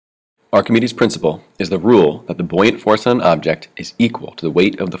Archimedes' principle is the rule that the buoyant force on an object is equal to the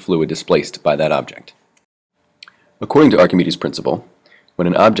weight of the fluid displaced by that object. According to Archimedes' principle, when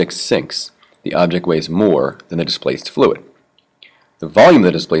an object sinks, the object weighs more than the displaced fluid. The volume of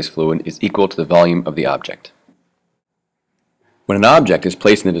the displaced fluid is equal to the volume of the object. When an object is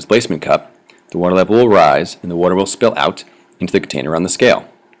placed in the displacement cup, the water level will rise and the water will spill out into the container on the scale.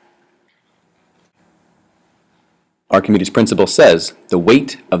 Archimedes' principle says the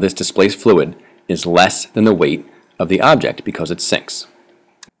weight of this displaced fluid is less than the weight of the object because it sinks.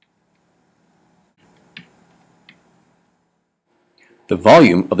 The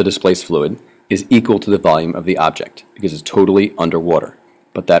volume of the displaced fluid is equal to the volume of the object because it's totally underwater,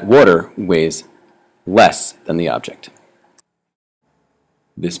 but that water weighs less than the object.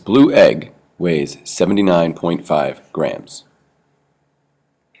 This blue egg weighs 79.5 grams.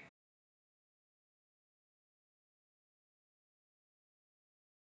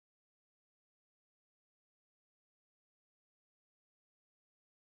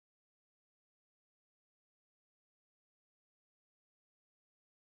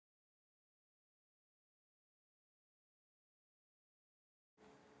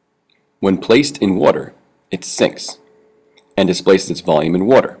 When placed in water, it sinks and displaces its volume in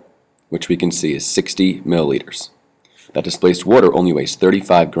water, which we can see is 60 milliliters. That displaced water only weighs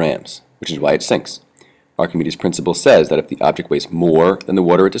 35 grams, which is why it sinks. Archimedes' principle says that if the object weighs more than the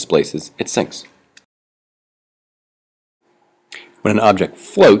water it displaces, it sinks. When an object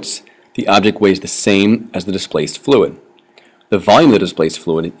floats, the object weighs the same as the displaced fluid. The volume of the displaced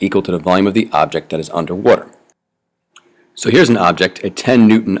fluid is equal to the volume of the object that is underwater. So here's an object, a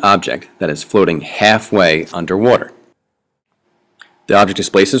 10-Newton object, that is floating halfway underwater. The object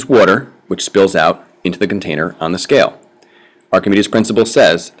displaces water, which spills out into the container on the scale. Archimedes' principle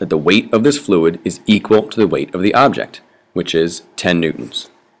says that the weight of this fluid is equal to the weight of the object, which is 10 newtons.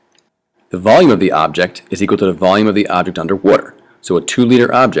 The volume of the object is equal to the volume of the object underwater. So a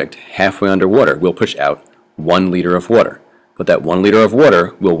 2-liter object halfway underwater will push out 1 liter of water, but that 1 liter of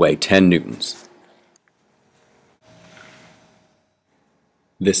water will weigh 10 newtons.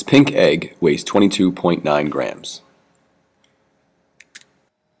 This pink egg weighs 22.9 grams.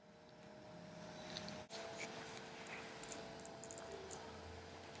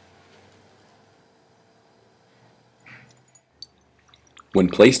 When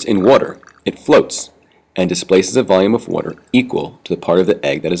placed in water, it floats and displaces a volume of water equal to the part of the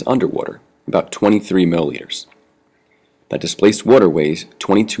egg that is underwater, about 23 milliliters. That displaced water weighs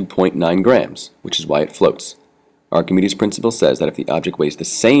 22.9 grams, which is why it floats. Archimedes' principle says that if the object weighs the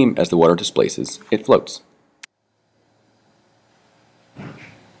same as the water displaces, it floats.